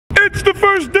It's the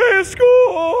first day of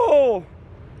school!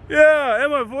 Yeah,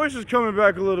 and my voice is coming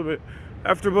back a little bit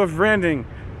after buff branding.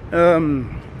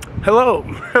 Hello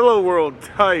world.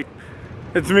 Hi,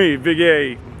 it's me, Big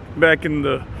A, back in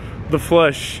the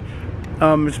flesh.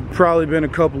 It's probably been a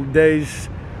couple of days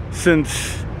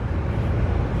since.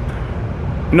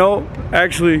 No,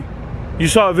 actually, you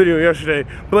saw a video yesterday,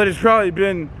 but it's probably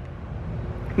been.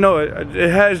 No,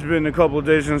 it has been a couple of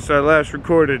days since I last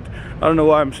recorded. I don't know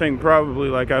why I'm saying probably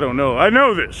like I don't know. I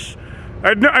know this.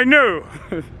 I know.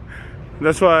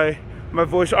 That's why my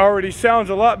voice already sounds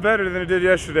a lot better than it did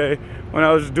yesterday when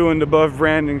I was doing the buff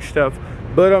branding stuff.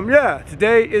 But yeah,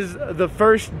 today is the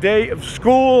first day of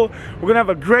school. We're gonna have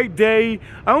a great day.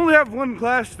 I only have one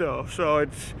class though, so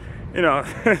it's, you know,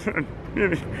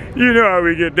 you know how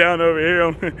we get down over here.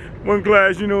 One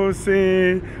class, you know what I'm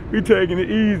saying? We taking it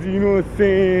easy, you know what I'm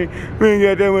saying? We ain't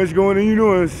got that much going on, you know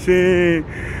what I'm saying?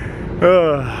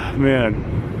 Oh, man.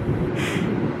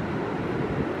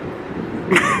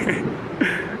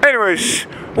 Anyways,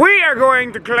 we are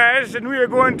going to class and we are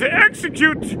going to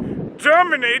execute,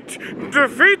 dominate,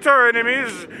 defeat our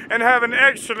enemies, and have an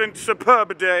excellent,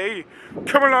 superb day.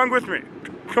 Come along with me.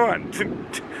 Come on.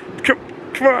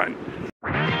 Come on.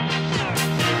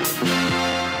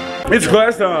 It's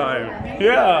class time.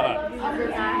 Yeah.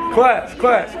 Class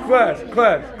time.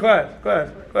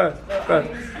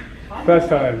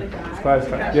 It's class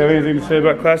time. Do you have anything to say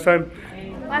about class time?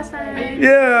 Class time.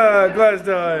 Yeah, class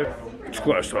time. It's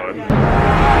class time.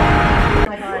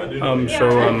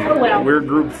 We're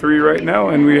group 3 right now,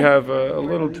 and we have a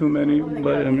little too many,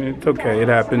 but I mean, it's okay, it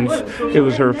happens. It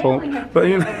was her fault, but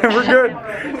you know, we're good.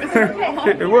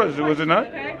 Was it not?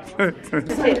 I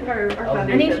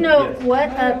need to know what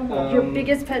your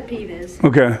biggest pet peeve is.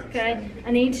 Okay. Okay.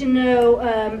 I need to know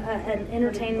an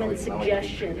entertainment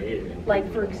suggestion,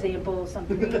 like for example,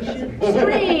 something we should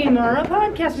stream, or a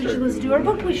podcast we should listen to, or a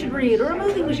book we should read, or a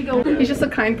movie we should go. He's just a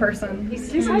kind person.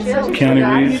 He's like such a Keanu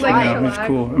guy. Reeves, He's like no, he's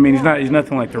cool. I mean, he's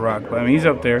nothing like The Rock, but I mean, he's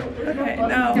up there. Okay,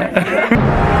 no.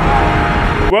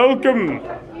 Welcome.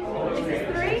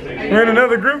 We're in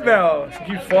another group now. She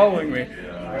keeps following me.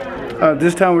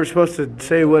 This time we're supposed to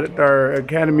say what our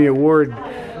Academy Award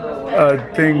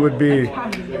thing would be.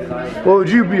 What would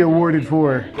you be awarded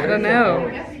for? I don't know.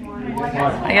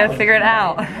 I gotta figure it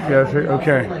out. Yeah,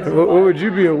 okay. What would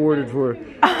you be awarded for?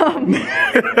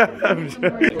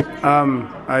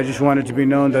 I just want it to be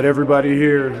known that everybody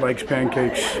here likes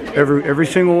pancakes. Every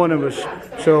single one of us.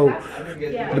 So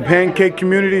the pancake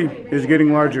community is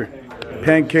getting larger.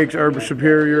 Pancakes are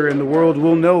superior, and the world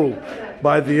will know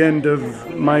by the end of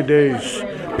my days.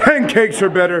 Pancakes are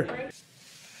better.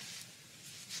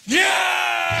 Yeah!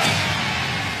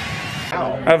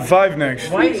 I have 5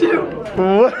 next. Me too.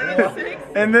 What?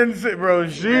 And then, bro,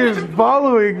 she is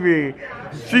following me.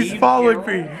 She's following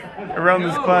me around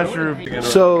this classroom.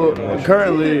 So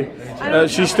currently,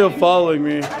 she's still following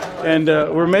me, and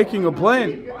we're making a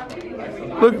plane.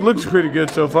 Looks pretty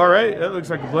good so far, right? That looks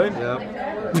like a plane. Yep.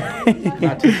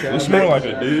 It's more like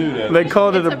a dude. They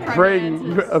called it a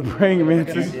praying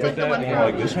mantis. Put that in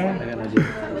like this one.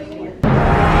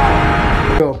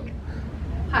 Go.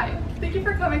 Hi. Thank you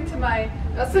for coming to my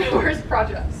best and worst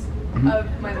projects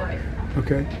of my life.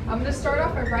 Okay. I'm gonna start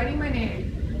off by writing my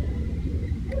name.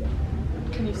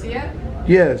 Can you see it?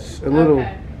 Yes, a little.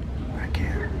 Okay. I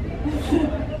can't.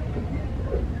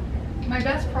 My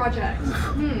best project.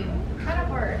 Kind of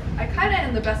hard. I kind of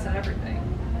am the best at everything.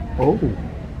 Oh.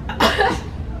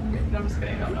 No, I'm just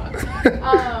kidding. No, I'm not.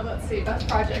 Let's see. Best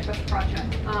project.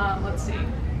 Let's see.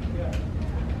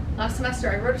 Last semester,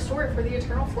 I wrote a story for The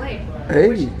Eternal Flame,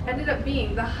 which ended up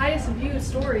being the highest viewed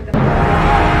story that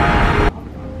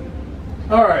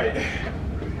All right.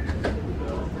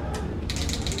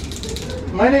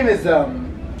 My name is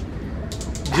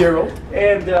Gerald,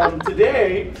 and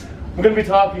today I'm going to be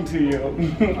talking to you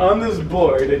on this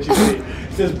board that you see.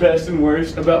 It says best and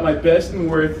worst, about my best and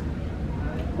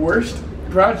worst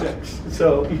projects.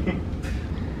 So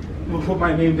we'll put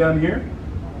my name down here.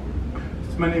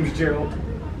 My name's Gerald.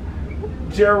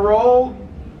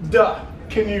 Geralda.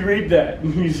 Can you read that?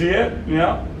 You see it?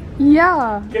 Yeah?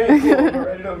 Yeah. Okay, cool. I'll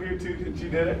write it over here too, since you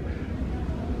did it.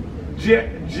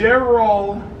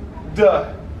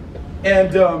 Geralda.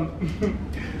 And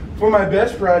for my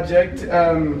best project,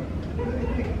 let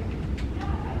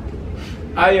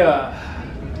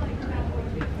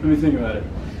me think about it.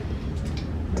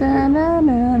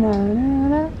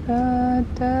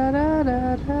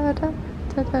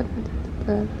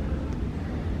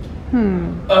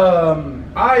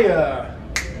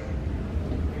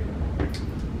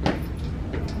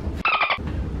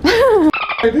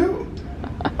 I do.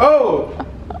 Oh,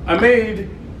 I made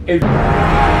a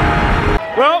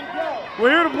Well, we're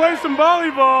here to play some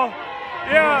volleyball.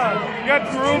 Yeah, you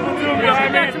got some room for two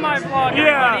behind me. That's my vlog,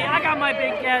 yeah. everybody. I got my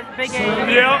big guest, big A.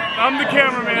 Yep, I'm the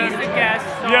cameraman. He's the guest.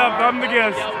 So Yep, I'm the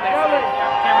guest. Hey!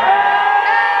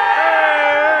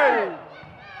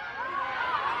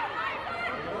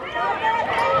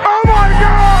 Oh my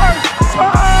God!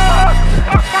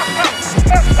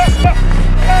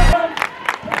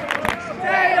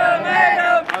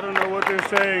 I don't know what they're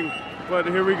saying, but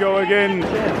here we go again.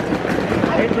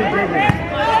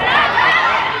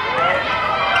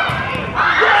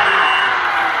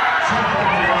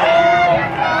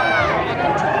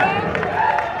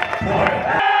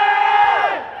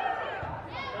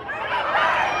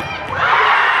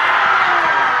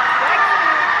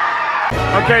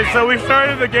 Okay, so we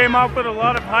started the game off with a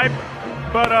lot of hype,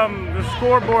 but the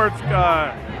scoreboard's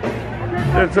I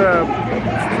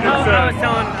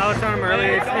was telling him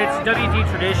earlier, it's WG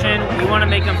tradition. We want to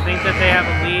make them think that they have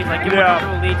a lead, like give them a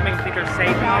comfortable lead to make them think they're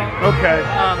safe now. Okay.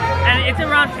 And it's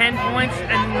around 10 points,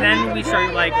 and then we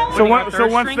start like. So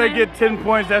once they get 10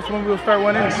 points, that's when we'll start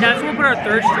winning. That's when we'll put our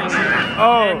third string in.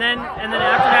 Oh. And then after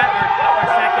that, our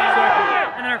second,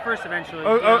 and then our first eventually.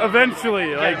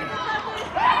 Eventually, like.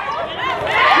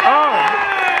 Oh,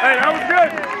 hey, that was good.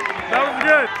 That was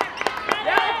good.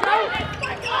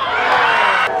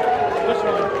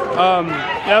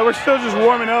 Yeah, we're still just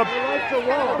warming up.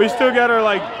 We still got our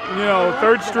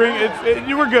third string.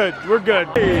 We're good. We're good.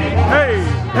 Hey,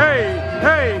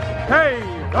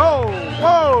 oh,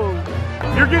 whoa!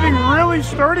 You're getting really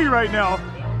sturdy right now.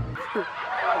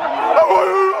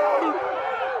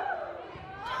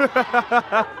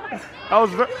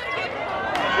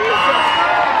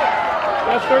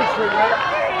 That's third string, right?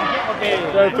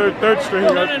 Okay. Third string.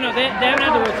 No. They haven't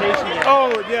had the rotation yet. Oh,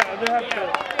 yeah, they have to.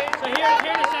 So here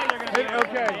in a second they're gonna be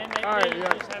okay. All right,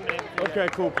 yeah. Okay,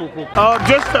 cool.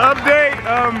 Just to update,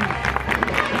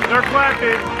 they're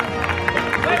clapping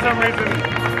for some reason.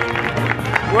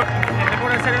 What? Remember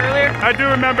what I said earlier? I do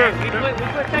remember. We put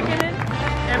second in,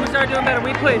 and we started doing better.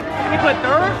 We put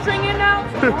third string in now.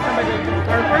 Or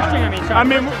first string, I mean. Sorry. I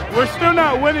mean, we're still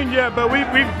not winning yet, but we've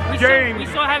gained. We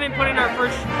still haven't put in our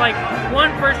first, one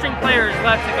first string player is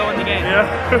left to go in the game.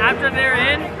 Yeah. After they're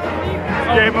in,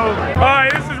 game over. All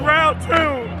right, this is round 2.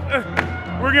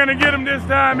 We're gonna get them this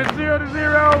time. It's 0-0.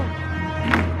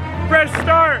 Fresh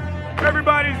start.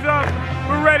 Everybody's up.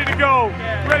 We're ready to go.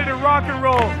 Yeah. Ready to rock and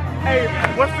roll. Hey,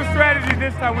 what's the strategy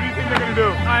this time? What do you think they're gonna do?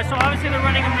 all right. So obviously they're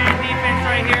running a man defense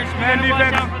right here, so we Man gotta watch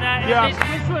defense. out for that. Yeah. If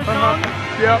they switch to a zone,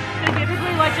 Yep. they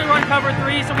typically like to run cover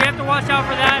 3, so we have to watch out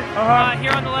for that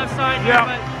here on the left side. Yeah.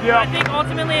 But Yeah. I think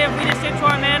ultimately, if we just stick to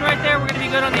our man right there, we're gonna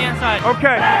be good on the inside.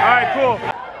 Okay. All right. Cool.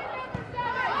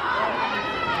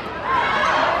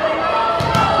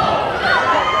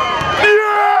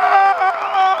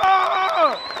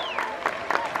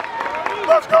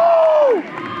 Let's go!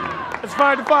 It's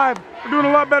 5-5. We're doing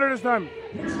a lot better this time.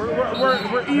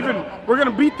 We're even. We're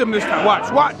gonna beat them this time. Watch.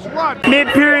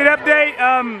 Mid-period update.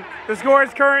 The score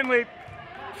is currently.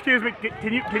 Excuse me.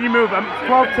 Can you move? I'm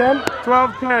 12-10.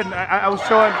 12-10. I was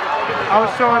showing.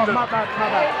 the. My bad.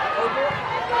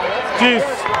 Jeez.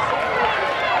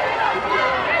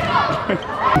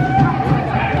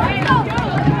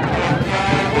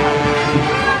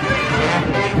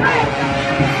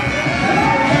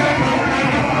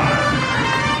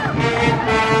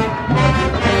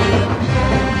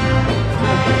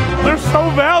 They're so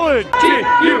valid.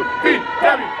 G-U-P-W-X-Y-Z.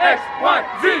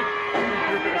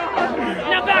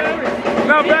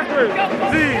 Now backwards.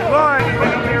 Z, line.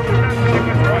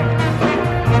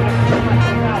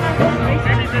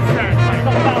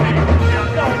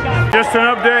 Just an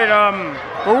update.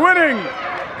 We're winning.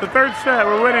 The third set.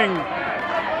 We're winning.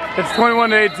 It's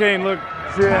 21-18. Look.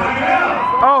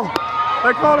 Yeah. Oh,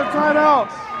 they called a timeout.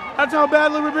 That's how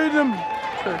badly we're beating them.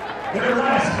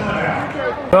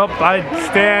 Well, I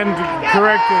stand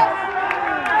corrected.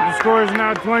 The score is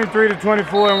now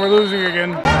 23-24, and we're losing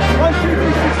again. 1, 2,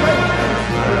 3, 4.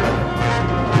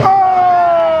 Oh!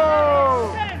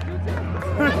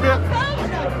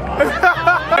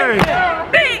 Hey.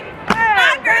 Be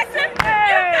aggressive. You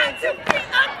got to be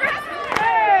aggressive.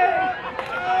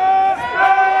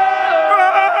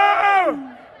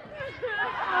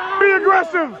 Be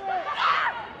aggressive.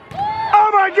 Oh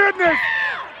my goodness.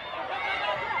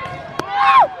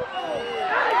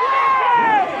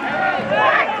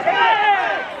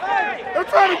 They're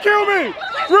trying to kill me!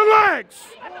 Relax!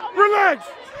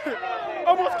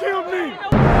 Almost killed me!